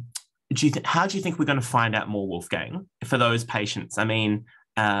 how do you think we're going to find out more, Wolfgang, for those patients? I mean,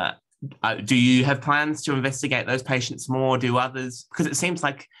 do you have plans to investigate those patients more? Do others? Because it seems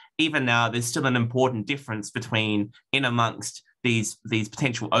like even now there's still an important difference between in amongst these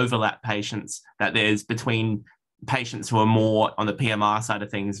potential overlap patients that there's between patients who are more on the PMR side of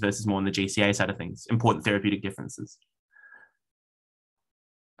things versus more on the GCA side of things, important therapeutic differences.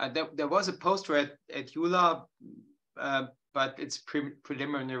 There was a poster at EULA, but it's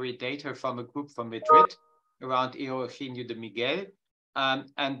preliminary data from a group from Madrid around Eugenio de Miguel.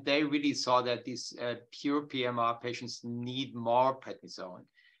 And they really saw that these pure PMR patients need more prednisone,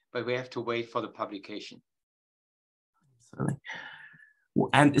 but we have to wait for the publication. Absolutely.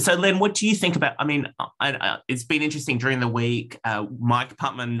 And so, Len, what do you think about, I mean, it's been interesting during the week. Mike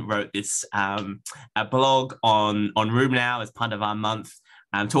Putman wrote this a blog on RheumNow as part of our month,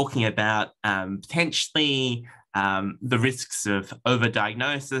 talking about potentially the risks of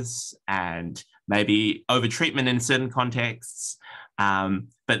overdiagnosis and maybe overtreatment in certain contexts.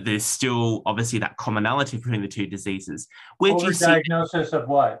 But there's still obviously that commonality between the two diseases. Where do you see overdiagnosis of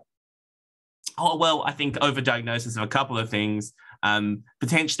what? Oh, well, I think overdiagnosis of a couple of things,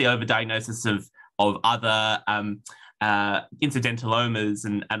 potentially overdiagnosis of other incidentalomas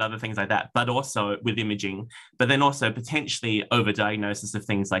and other things like that, but also with imaging, but then also potentially overdiagnosis of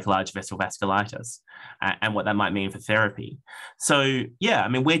things like large vessel vasculitis and what that might mean for therapy. So, yeah, I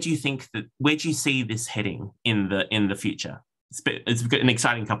mean, where do you see this heading in the future? It's an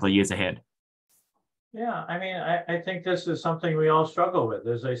exciting couple of years ahead. Yeah, I mean, I think this is something we all struggle with.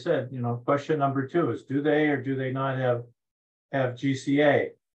 As I said, question number 2 is, do they or do they not have GCA?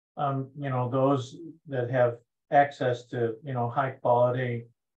 Those that have access to, high quality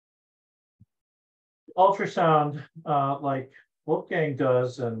ultrasound, like Wolfgang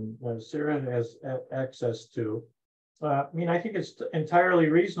does and Sarah has access to. I think it's entirely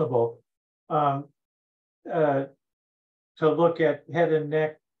reasonable to look at head and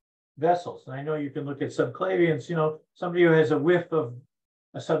neck vessels. And I know you can look at subclavians, somebody who has a whiff of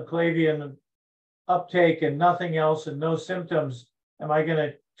a subclavian uptake and nothing else and no symptoms, am I going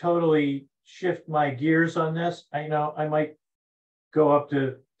to totally shift my gears on this? I might go up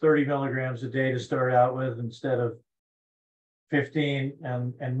to 30 milligrams a day to start out with instead of 15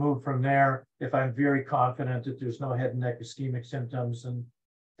 and move from there if I'm very confident that there's no head and neck ischemic symptoms and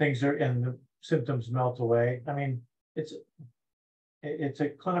the symptoms melt away. I mean, it's a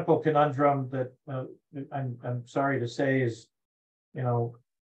clinical conundrum that I'm sorry to say is,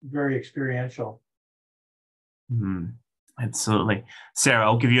 very experiential. Absolutely. Sarah,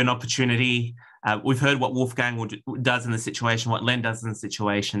 I'll give you an opportunity. We've heard what Wolfgang does in the situation, what Len does in the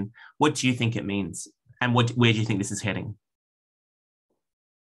situation. What do you think it means? And where do you think this is heading?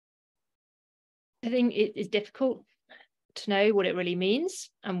 I think it is difficult to know what it really means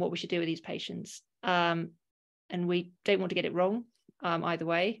and what we should do with these patients. And we don't want to get it wrong either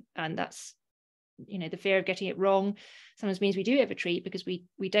way. And that's, the fear of getting it wrong sometimes means we do overtreat because we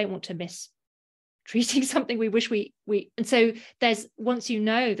don't want to miss treating something we wish we and so there's, once you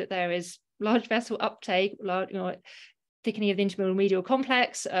know that there is large vessel uptake, thickening of the intermiddle medial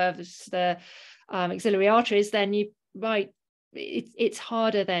complex of the axillary arteries, then it's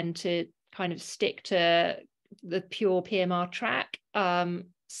harder then to kind of stick to the pure PMR track.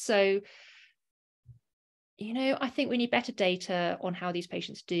 I think we need better data on how these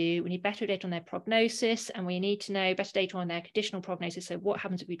patients do. We need better data on their prognosis, and we need to know better data on their conditional prognosis. So what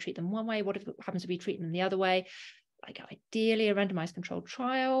happens if we treat them one way? What happens if we treat them the other way? Like ideally a randomized controlled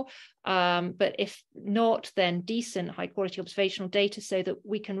trial. But if not, then decent high quality observational data so that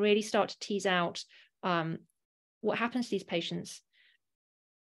we can really start to tease out what happens to these patients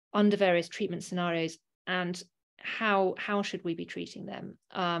under various treatment scenarios and how should we be treating them?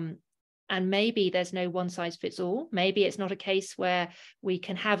 And maybe there's no one size fits all. Maybe it's not a case where we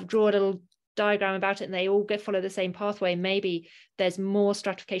can draw a little diagram about it and they all follow the same pathway. Maybe there's more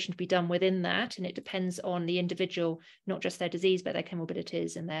stratification to be done within that, and it depends on the individual, not just their disease, but their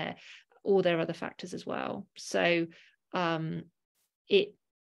comorbidities and all their other factors as well. So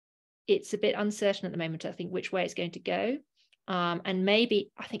it's a bit uncertain at the moment, I think, which way it's going to go. And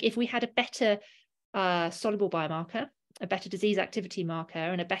maybe, I think if we had a better soluble biomarker, a better disease activity marker,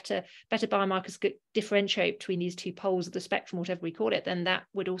 and a better biomarkers could differentiate between these two poles of the spectrum, whatever we call it, then that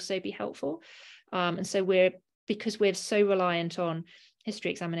would also be helpful. And so because we're so reliant on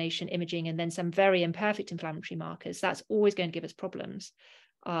history examination, imaging, and then some very imperfect inflammatory markers, that's always going to give us problems.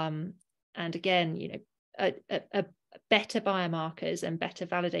 And again, you know, a better biomarkers and better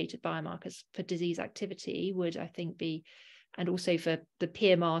validated biomarkers for disease activity would, I think, be, and also for the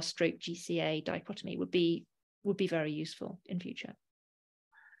PMR stroke GCA dichotomy would be very useful in future.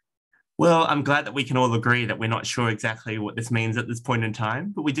 Well, I'm glad that we can all agree that we're not sure exactly what this means at this point in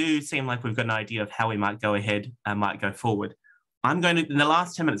time, but we do seem like we've got an idea of how we might go ahead and might go forward. In the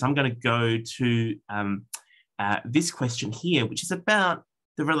last 10 minutes, I'm going to go to this question here, which is about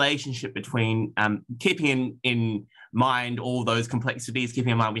the relationship between keeping in mind all those complexities,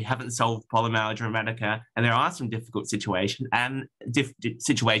 keeping in mind we haven't solved polymyalgia rheumatica, and there are some difficult situations and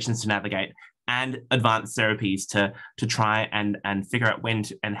situations to navigate, and advanced therapies to try and figure out when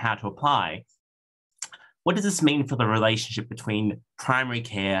and how to apply. What does this mean for the relationship between primary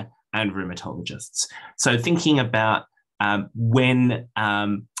care and rheumatologists? So thinking about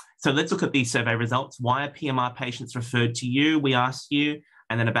so let's look at these survey results. Why are PMR patients referred to you? We asked you.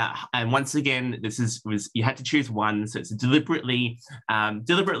 And once again, you had to choose one, so it's deliberately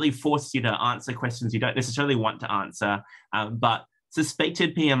forced you to answer questions you don't necessarily want to answer. But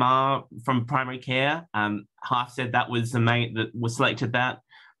suspected PMR from primary care, half said that was the main that was selected. That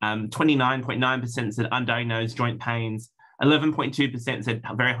 29.9% said undiagnosed joint pains, 11.2% said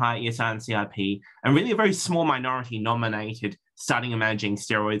very high ESR and CRP, and really a very small minority nominated starting and managing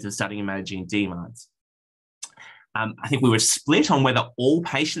steroids or starting and managing DMARDs. I think we were split on whether all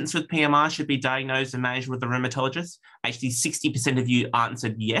patients with PMR should be diagnosed and managed with a rheumatologist. Actually, 60% of you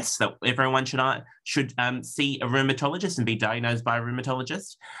answered yes, that everyone should see a rheumatologist and be diagnosed by a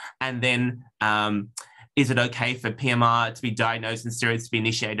rheumatologist. And then, is it okay for PMR to be diagnosed and steroids to be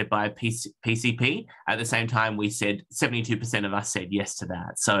initiated by a PCP? At the same time, we said 72% of us said yes to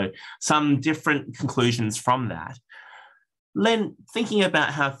that. So some different conclusions from that. Len, thinking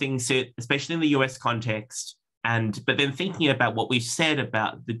about how things sit, especially in the US context, but then thinking about what we've said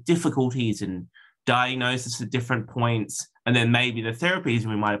about the difficulties in diagnosis at different points, and then maybe the therapies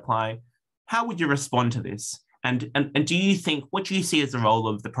we might apply, how would you respond to this? And do you think, what do you see as the role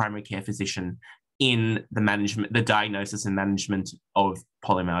of the primary care physician in the diagnosis and management of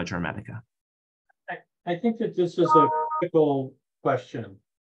polymyalgia rheumatica? I think that this is a critical question,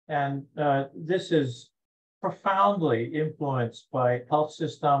 and this is profoundly influenced by health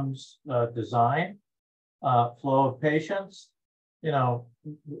systems design, flow of patients. You know,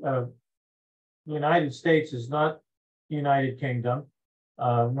 the United States is not the United Kingdom,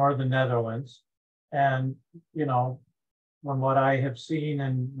 nor the Netherlands. And, you know, from what I have seen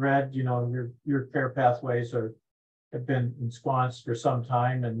and read, you know, your care pathways have been ensconced for some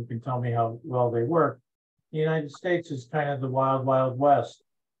time, and you can tell me how well they work. The United States is kind of the wild, wild west.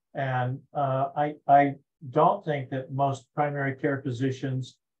 And I don't think that most primary care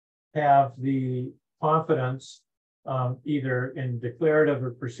physicians have the confidence, either in declarative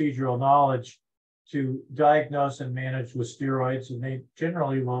or procedural knowledge, to diagnose and manage with steroids, and they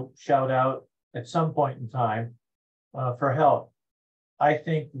generally will shout out at some point in time for help. I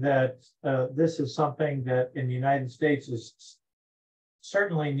think that this is something that in the United States is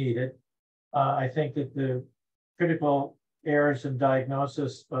certainly needed. I think that the critical errors in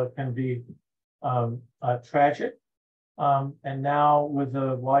diagnosis can be tragic. And now with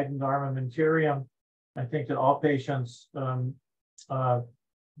the widened armamentarium, I think that all patients who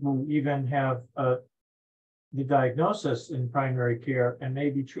even have the diagnosis in primary care and may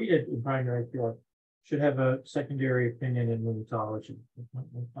be treated in primary care should have a secondary opinion in rheumatology.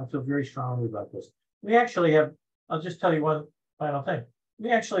 I feel very strongly about this. We actually have, I'll just tell you one final thing.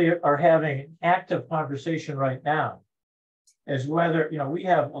 We actually are having an active conversation right now as whether, you know, we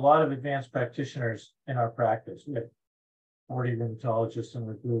have a lot of advanced practitioners in our practice. We have 40 rheumatologists in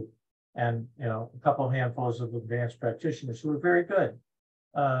the group, and, you know, a couple of handfuls of advanced practitioners who are very good.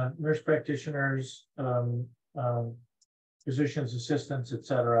 Nurse practitioners, physicians assistants, et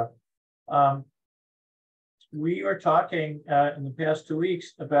cetera. We are talking in the past 2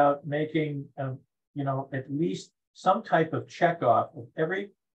 weeks about making at least some type of checkoff of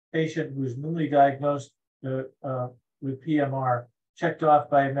every patient who's newly diagnosed with PMR, checked off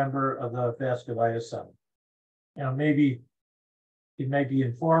by a member of the vasculitis center. Maybe it may be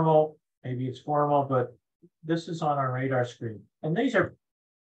informal, maybe it's formal, but this is on our radar screen. And these are,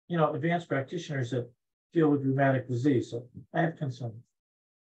 advanced practitioners that deal with rheumatic disease. So I have concerns.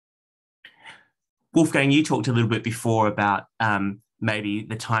 Wolfgang, you talked a little bit before about maybe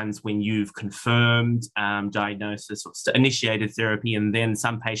the times when you've confirmed diagnosis or initiated therapy, and then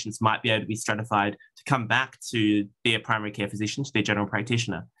some patients might be able to be stratified to come back to their primary care physician, to their general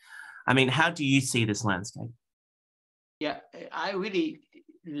practitioner. I mean, how do you see this landscape? Yeah, I really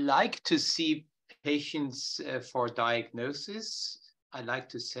like to see patients for diagnosis. I like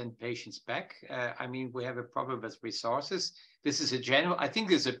to send patients back. I mean, we have a problem with resources. This is I think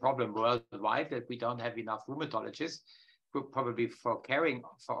there's a problem worldwide that we don't have enough rheumatologists, probably for caring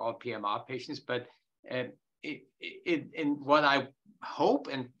for all PMR patients. But in what I hope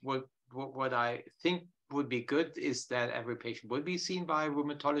and what I think would be good is that every patient will be seen by a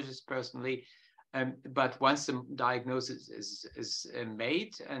rheumatologist personally. But once the diagnosis is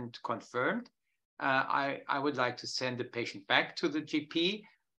made and confirmed, I would like to send the patient back to the GP,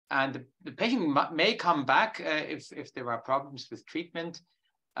 and the patient may come back if there are problems with treatment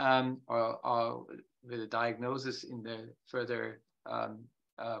or with a diagnosis in the further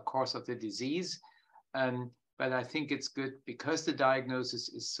course of the disease. But I think it's good because the diagnosis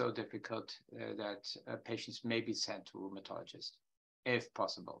is so difficult that patients may be sent to a rheumatologist if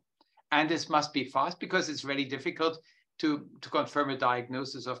possible. And this must be fast because it's really difficult to confirm a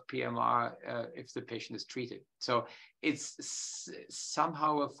diagnosis of PMR if the patient is treated. So it's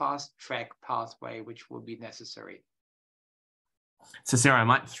somehow a fast track pathway which will be necessary. So Sarah, I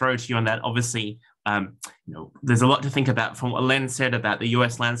might throw to you on that. Obviously, there's a lot to think about from what Len said about the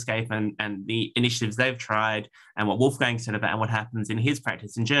US landscape and the initiatives they've tried, and what Wolfgang said about what happens in his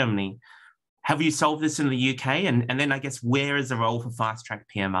practice in Germany. Have you solved this in the UK? And then I guess, where is the role for fast-track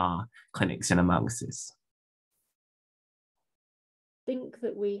PMR clinics in amongst this? I think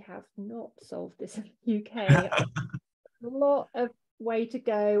that we have not solved this in the UK. A lot of way to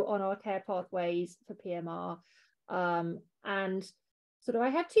go on our care pathways for PMR. And sort of, I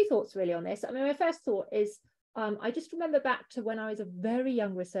have two thoughts really on this. I mean, my first thought is, I just remember back to when I was a very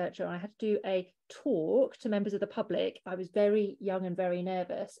young researcher, and I had to do a talk to members of the public. I was very young and very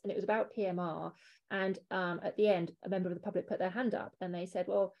nervous, and it was about PMR. And at the end, a member of the public put their hand up and they said,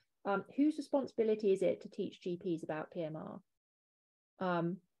 well, whose responsibility is it to teach GPs about PMR?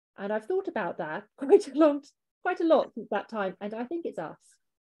 And I've thought about that quite a lot since that time. And I think it's us.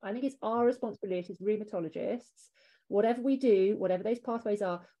 I think it's our responsibility as rheumatologists. Whatever we do, whatever those pathways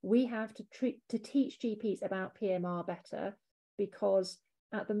are, we have to teach GPs about PMR better, because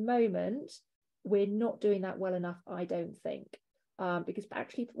at the moment, we're not doing that well enough, I don't think. Because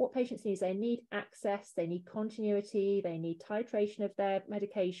actually what patients need is they need access, they need continuity, they need titration of their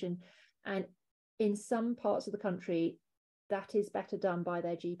medication. And in some parts of the country, that is better done by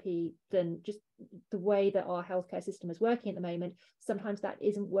their GP than just the way that our healthcare system is working at the moment. Sometimes that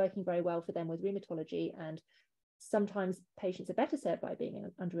isn't working very well for them with rheumatology, and sometimes patients are better served by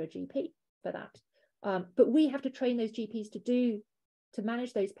being under a GP for that. But we have to train those GPs to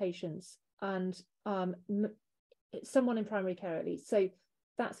manage those patients, and someone in primary care at least. So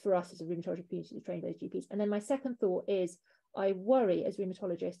that's for us as a rheumatology community to train those GPs. And then my second thought is, I worry as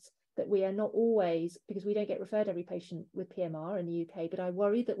rheumatologists that we are not always, because we don't get referred every patient with PMR in the UK, but I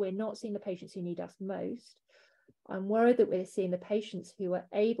worry that we're not seeing the patients who need us most. I'm worried that we're seeing the patients who are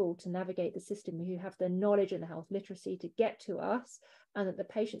able to navigate the system, who have the knowledge and the health literacy to get to us, and that the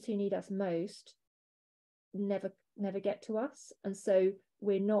patients who need us most never get to us. And so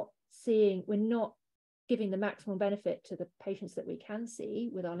we're not giving the maximum benefit to the patients that we can see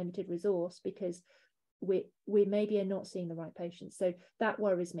with our limited resource, because we maybe are not seeing the right patients. So that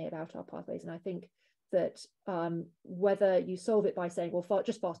worries me about our pathways. And I think that whether you solve it by saying, well,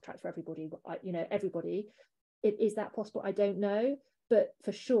 just fast track for everybody, everybody, is that possible? I don't know. But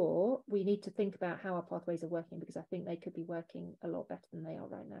for sure, we need to think about how our pathways are working, because I think they could be working a lot better than they are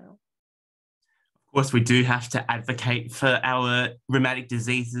right now. Of course, we do have to advocate for our rheumatic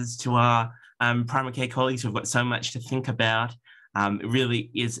diseases to our primary care colleagues who've got so much to think about. It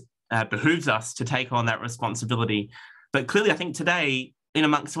really behooves us to take on that responsibility. But clearly, I think today, in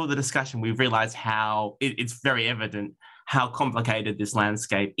amongst all the discussion, we've realised how it's very evident how complicated this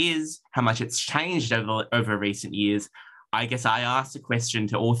landscape is, how much it's changed over recent years. I guess I asked a question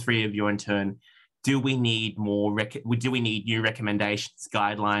to all three of you in turn. Do we need new recommendations,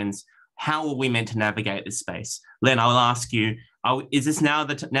 guidelines? How are we meant to navigate this space? Len, I'll ask you, is this now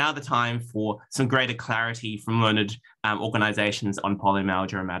the time for some greater clarity from learned organizations on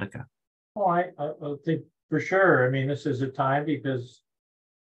polymyalgia rheumatica? Oh, I think for sure. I mean, this is a time because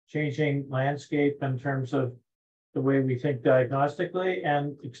changing landscape in terms of the way we think diagnostically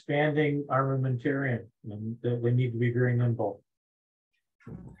and expanding armamentarium, and that we need to be very nimble.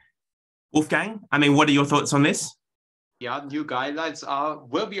 Wolfgang, I mean, what are your thoughts on this? Yeah, new guidelines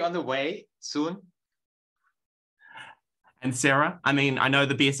will be on the way soon. And Sarah, I mean, I know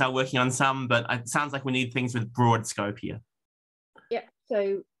the BSL are working on some, but it sounds like we need things with broad scope here. Yeah,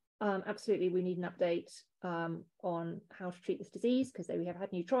 so absolutely, we need an update on how to treat this disease, because we have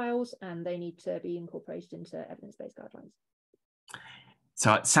had new trials and they need to be incorporated into evidence-based guidelines.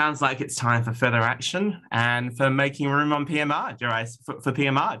 So it sounds like it's time for further action and for making room on PMR, for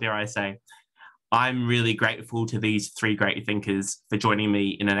PMR, dare I say. I'm really grateful to these three great thinkers for joining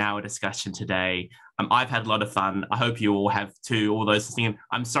me in an hour discussion today. I've had a lot of fun. I hope you all have too, all those things.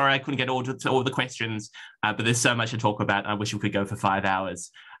 I'm sorry I couldn't get to all the questions, but there's so much to talk about. I wish we could go for 5 hours,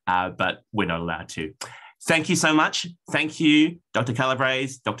 but we're not allowed to. Thank you so much. Thank you, Dr.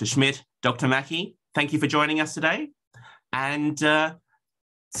 Calabrese, Dr. Schmidt, Dr. Mackie. Thank you for joining us today. And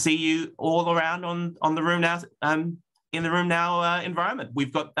see you all around on the room now, in the room now environment.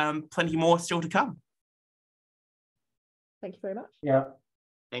 We've got plenty more still to come. Thank you very much. Yeah.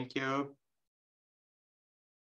 Thank you.